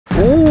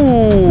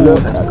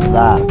Look at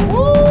that.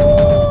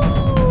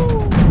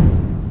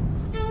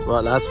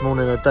 Right lads,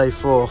 morning of day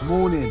 4.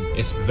 Morning.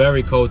 It's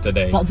very cold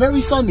today. But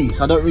very sunny,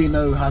 so I don't really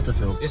know how to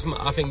feel.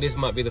 I think this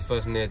might be the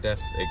first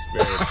near-death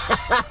experience.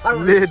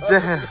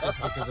 Near-death.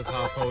 Just because of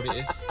how cold it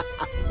is.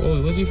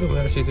 Oh, what do you think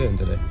we're actually doing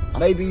today?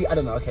 Maybe, I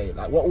don't know, okay,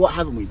 like what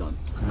haven't we done?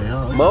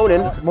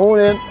 Morning.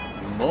 Morning.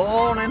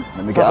 Morning.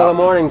 Let me get Good up.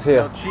 morning to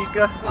you.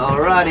 Chica.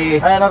 Alrighty.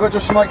 Hey, and I got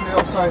just mic me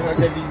off, so I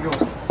gave you yours.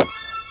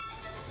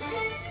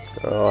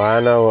 Oh, I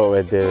know what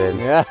we're doing.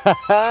 Yeah.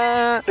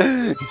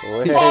 You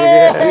figured it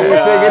out. You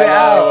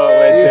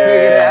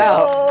figured it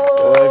out.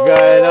 We're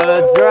going on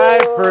a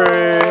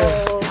drive-through.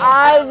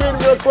 I've been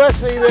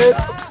requesting this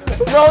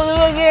from the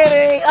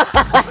beginning.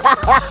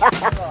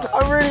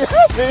 I'm really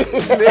happy.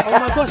 Oh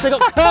my gosh, they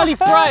got curly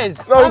fries.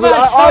 No, I've but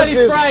had I curly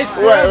asked fries this.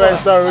 forever. Wait,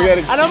 sorry, we're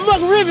getting. And a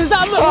McRib, is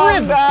that a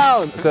McRib?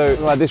 Down. So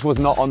this was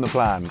not on the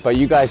plan, but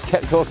you guys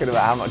kept talking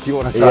about how much you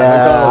want to try Yeah,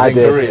 McDonald's I in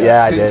did. Korea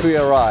Yeah, I since did. we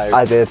arrived.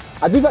 I did.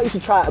 I do think you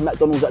should try it at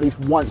McDonald's at least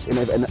once in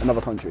another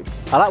country.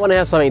 I like when they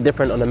have something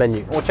different on the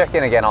menu. We'll check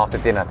in again after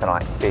dinner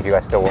tonight, see if you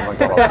guys still want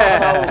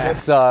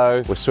McDonald's.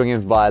 So we're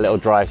swinging by a little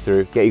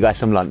drive-through, get you guys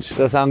some lunch. Does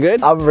that sound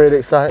good? I'm really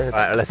excited. All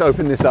right, let's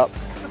open this up.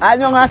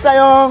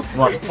 안녕하세요.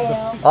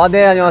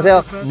 네,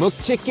 안녕하세요.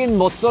 묵치킨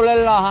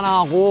모짜렐라 하나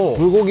하고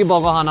불고기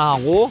버거 하나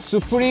하고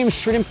수프림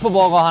슈림프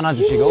버거 하나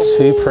주시고.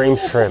 Supreme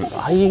shrimp.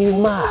 Are you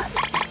mad?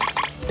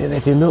 Do they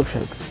do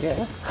milkshakes?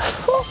 Yeah.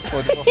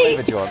 What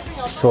flavor do you want?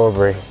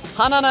 Strawberry.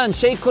 하나는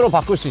쉐이크로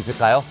바꿀 수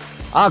있을까요?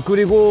 아,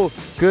 그리고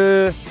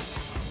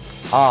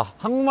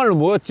한국말로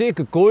뭐였지?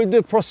 그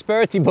골드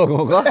프로스페리티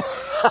버거가?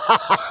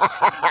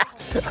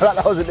 I like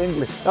that was in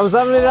English.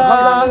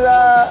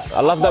 감사드립니다.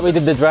 I love that we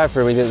did the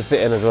drive-through, we didn't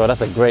sit in as well. That's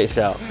a great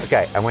shout.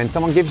 Okay, and when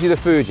someone gives you the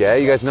food, yeah,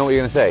 you guys know what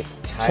you're going to say?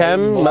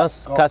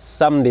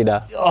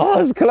 감사드립니다. Oh,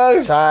 that's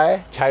close.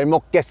 잘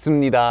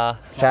먹겠습니다.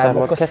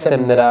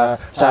 먹겠습니다.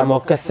 잘 먹겠습니다. 잘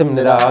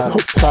먹겠습니다.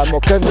 잘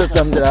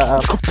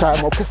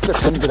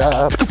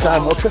먹겠습니다.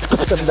 잘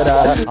먹겠습니다.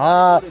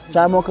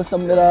 잘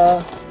먹겠습니다.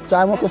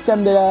 잘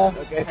먹겠습니다.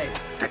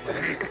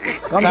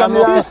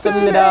 감사합니다.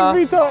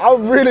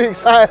 I'm really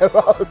excited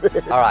about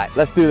this. All right,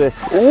 let's do this.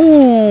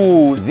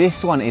 Ooh,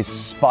 this one is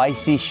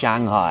spicy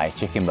Shanghai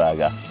chicken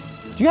burger.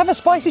 Do you have a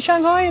spicy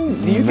Shanghai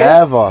in the UK?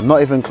 Never,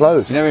 not even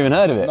close. You never even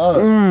heard of it? No.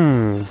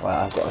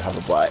 Right, I've got to have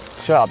a bite.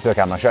 Show it up to the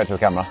camera, show it to the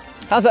camera.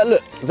 How's that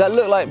look? Does that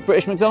look like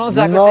British McDonald's?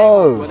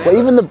 No, but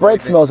even the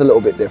bread smells a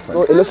little bit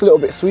different. It looks a little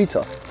bit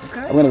sweeter.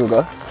 Okay. I'm gonna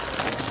go.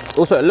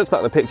 Also, it looks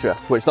like the picture,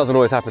 which doesn't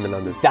always happen in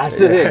London. That's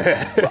the thing.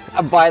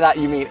 And by that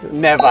you mean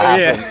never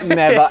happens.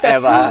 Never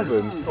ever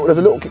happens. Oh, there's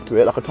a little kick to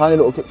it, like a tiny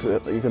little kick to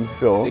it that you can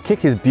feel. The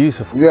kick is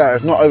beautiful. Yeah,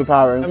 it's not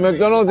overpowering. And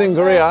McDonald's in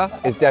Korea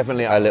is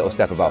definitely a little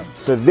step above.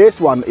 So this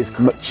one is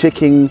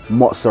chicken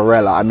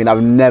mozzarella. I mean,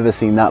 I've never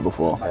seen that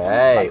before.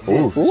 Hey,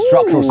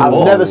 structural support.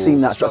 I've never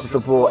seen that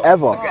structural support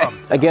ever.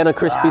 Again, a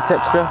crispy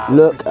texture.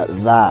 Look at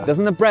that.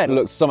 Doesn't the bread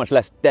look so much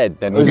less dead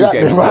than the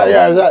Exactly, UK? right,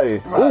 yeah,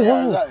 exactly.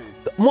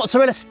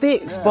 Mozzarella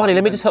sticks. Barney,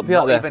 let me just help you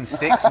out there. Even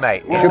sticks,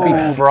 mate. It should be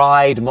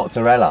fried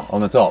mozzarella on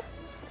the top.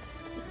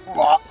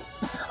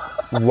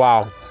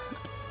 Wow.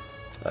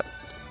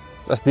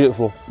 That's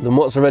beautiful. The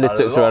mozzarella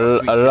sticks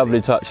are a lovely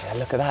touch. Yeah,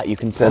 look at that. You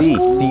can see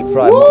deep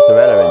fried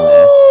mozzarella in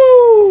there.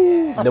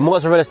 The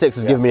mozzarella sticks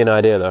has given me an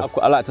idea though.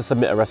 I like to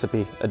submit a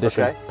recipe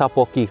addition. Okay.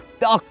 Tteokbokki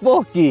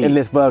Tteokbokki in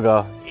this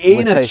burger. in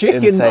would a taste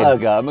chicken insane.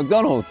 burger at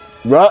McDonald's.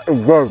 Right,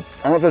 bro.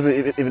 I'm not supposed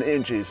to be even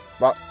eating cheese,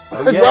 but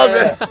it's yeah. worth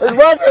it. It's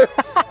worth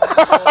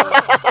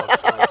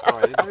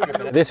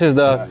it. This is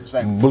the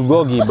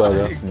bulgogi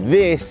burger.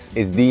 This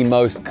is the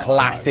most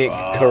classic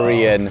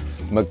Korean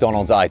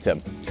McDonald's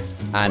item.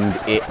 And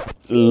it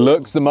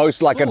looks the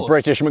most like a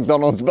British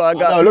McDonald's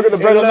burger. No, look at the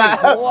bread on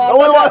that.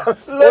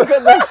 Look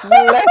at this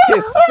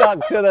lettuce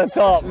stuck to the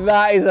top.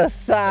 That is a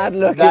sad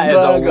looking burger. That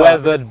is a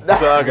weathered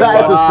burger.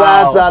 That is a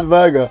sad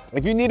burger.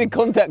 If you needed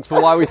context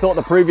for why we thought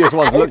the previous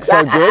ones looked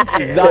so good,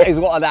 that is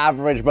what an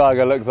average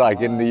burger looks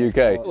like in the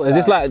UK. Is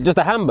this like just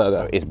a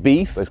hamburger? It's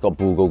beef, but it's got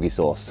bulgogi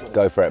sauce.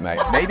 Go for it, mate.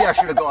 Maybe I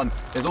should have gotten,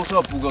 there's also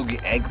a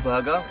bulgogi egg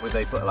burger where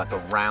they put like a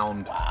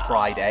round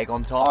fried egg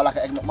on top. Oh, like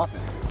an egg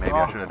McMuffin. Maybe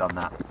I should have done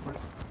that.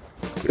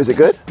 Is it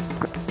good?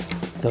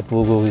 The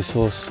bulgogi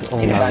sauce. Oh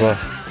my god.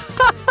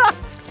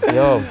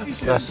 Yo,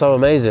 that's so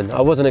amazing.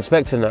 I wasn't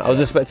expecting that. I was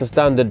expecting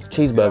standard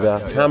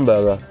cheeseburger,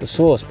 hamburger. The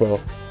sauce, bro.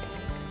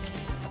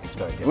 It's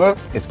very different.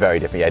 It's very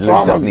different. Yeah,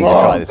 Luke does need to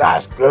try this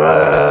That's one.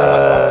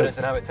 good.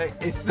 How it tastes.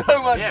 It's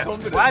so much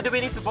confidence. Why do we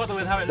need to bother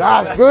with how it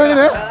That's looks? good,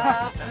 isn't it?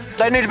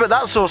 They need to put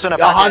that sauce in a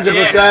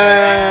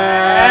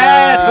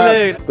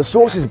 100%. The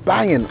sauce is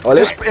banging.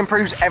 This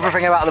improves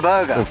everything about the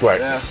burger. It's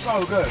great.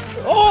 So good.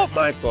 Oh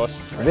my gosh.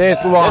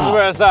 This one.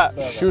 Where is that?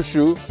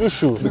 Shushu.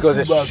 Shushu. Because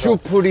it's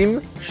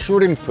shupurim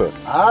shrimp.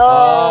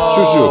 Oh.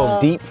 Shushu.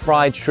 Deep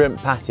fried shrimp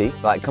patty.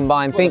 Like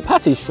combined. Think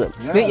Patty shrimp.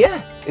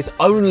 Yeah. It's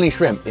only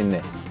shrimp in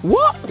this.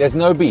 What? There's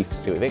no beef.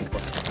 See what you think.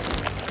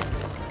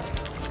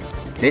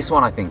 This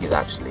one I think is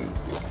actually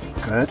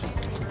Good.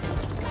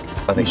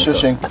 I think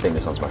shushing. I think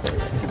this one's my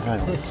favourite.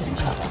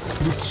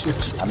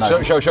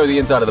 Show the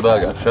inside of the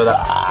burger. Show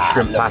that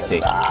shrimp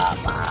patty.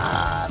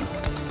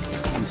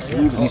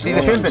 You see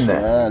the shrimp in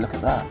there? Yeah, look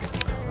at that.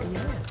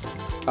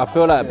 I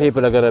feel like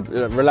people are gonna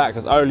relax.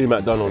 It's only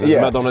McDonald's.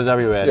 There's McDonald's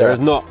everywhere. There is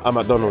not a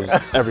McDonald's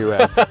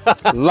everywhere.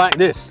 Like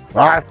this.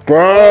 I've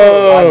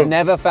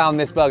never found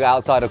this burger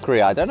outside of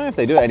Korea. I don't know if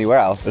they do it anywhere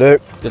else.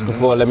 Luke. Just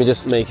before, let me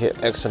just make it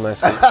extra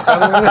nice.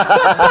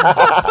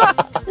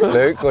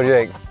 Luke, what do you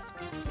think?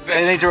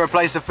 They need to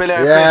replace the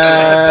fillet.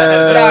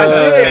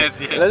 Yeah.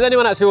 Has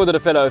anyone actually ordered a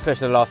fillet of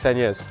fish in the last 10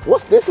 years?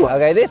 What's this one?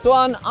 Okay, this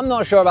one, I'm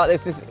not sure about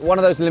this. This is one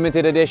of those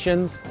limited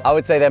editions. I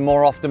would say they're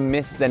more often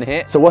missed than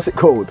hit. So what's it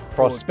called?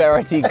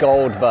 Prosperity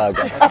Gold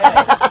Burger.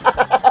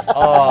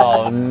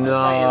 Oh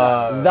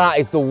no. That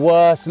is the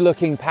worst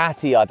looking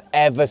patty I've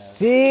ever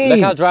seen.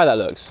 Look how dry that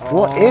looks.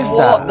 What is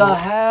that? What the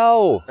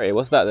hell? Hey,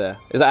 what's that there?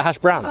 Is that a hash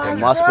brown? It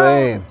must be.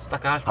 I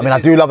mean, I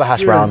do love a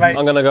hash brown.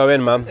 I'm gonna go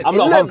in, man. I'm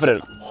not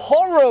confident.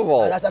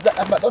 Horrible. That's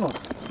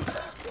McDonald's.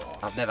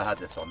 I've never had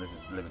this one. This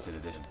is limited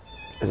edition.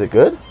 Is it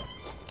good?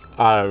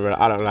 I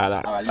don't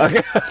like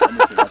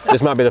that.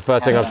 This might be the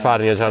first thing I've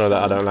tried on your channel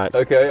that I don't like.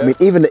 Okay. I mean,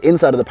 even the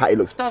inside of the patty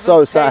looks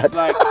so sad.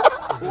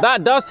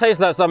 That does taste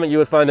like something you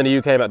would find in a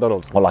UK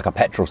McDonald's. Or like a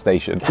petrol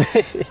station.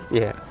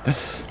 Yeah.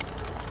 That's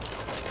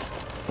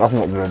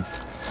not good.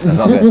 It's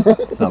not good.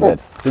 It's not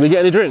good. Did we get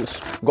any drinks?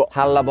 We've got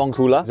halabong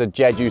tula. It's a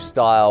Jeju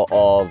style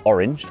of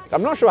orange.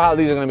 I'm not sure how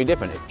these are going to be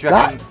different. Do you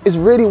reckon? That is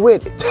really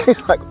weird. It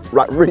tastes like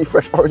really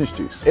fresh orange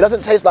juice. It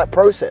doesn't taste like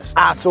processed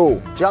at all. Do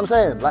you know what I'm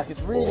saying? Like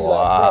it's really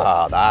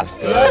Wow, that's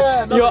good.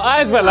 Yeah, no, Your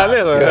eyes went like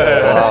this.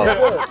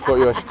 Wow. Got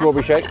your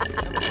strawberry shake.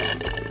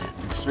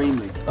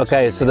 extremely.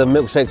 Okay, so the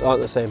milkshakes aren't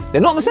the same.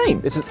 They're not the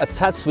same. This is a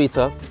tad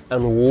sweeter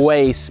and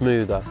way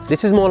smoother.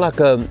 This is more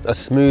like a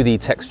smoothie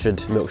textured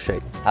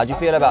milkshake. How do you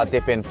feel about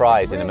dipping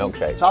fries in a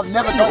milkshake? So I've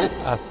never done it.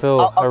 I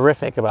feel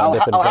horrific about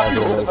dipping fries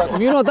in a milkshake. Have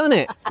you not done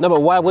it? No,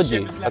 but why would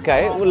you?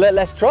 Okay, well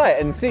let's try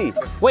it and see.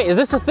 Wait, is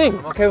this a thing?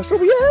 Okay, well,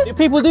 strawberry, yeah. Do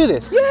people do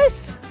this?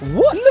 Yes.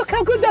 What? Look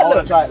how good that I want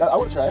looks. to try it. I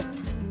want to try it.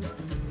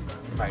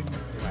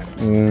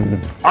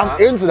 I'm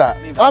into that.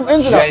 I'm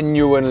into that.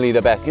 Genuinely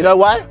the best. You know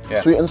why?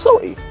 Yeah. Sweet and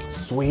salty.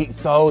 Sweet,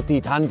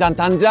 salty, tanjan,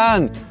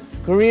 tanjan.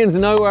 Koreans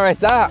know where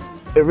it's at.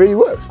 It really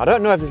works. I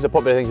don't know if this is a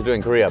popular thing to do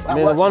in Korea, but I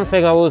mean, the one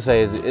thing I will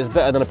say is it's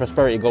better than a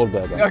Prosperity Gold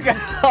Burger. okay.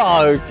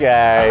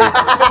 Okay.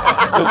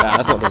 Nah,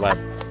 that's not the vibe.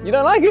 You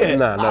don't like it?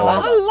 Nah, no. I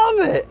love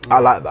it. I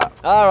like that.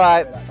 All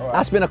right.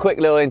 That's been a quick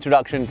little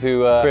introduction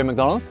to Korean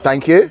McDonald's.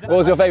 Thank you. What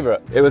was your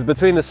favorite? It was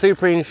between the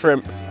supreme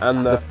shrimp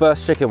and the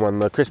first chicken one,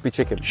 the crispy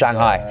chicken.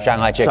 Shanghai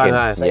chicken.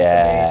 Shanghai.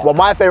 Yeah. Well,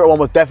 my favorite one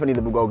was definitely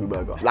the bulgogi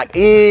burger. Like,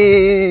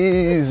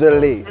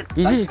 easily.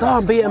 You just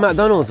can't beat a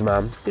McDonald's,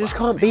 man. You just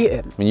can't beat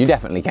it. I mean, you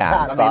definitely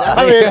can.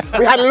 I mean,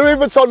 we had Louis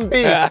Vuitton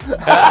beef.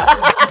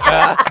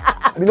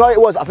 You know what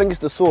it was? I think it's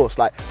the sauce.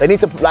 Like, they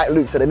need to, like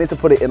Luke said, they need to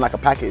put it in like a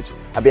package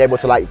and be able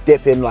to like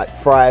dip in like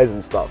fries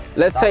and stuff.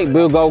 Let's take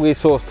bulgogi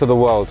sauce to the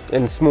world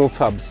in small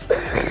tubs.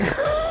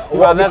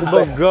 Well, that's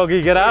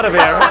bulgogi, get out of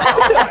here.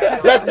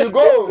 Let's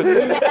go.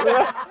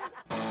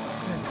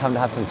 Time to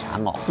have some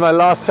chango. It's my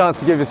last chance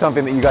to give you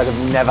something that you guys have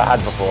never had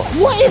before.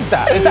 What is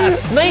that? Is that a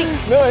snake?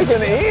 No, it's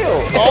an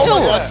eel. Oh my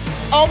god.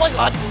 Oh my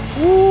god.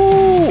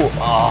 Ooh.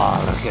 Oh,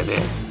 look at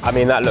this. I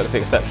mean, that looks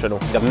exceptional.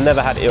 I've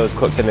never had eels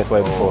cooked in this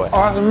way before.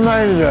 That's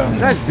amazing.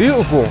 That's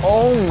beautiful.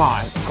 Oh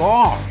my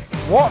gosh.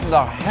 What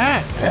the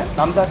heck?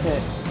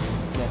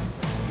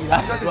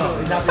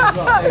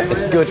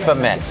 It's good for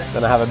men.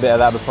 Gonna have a bit of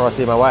that before I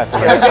see my wife.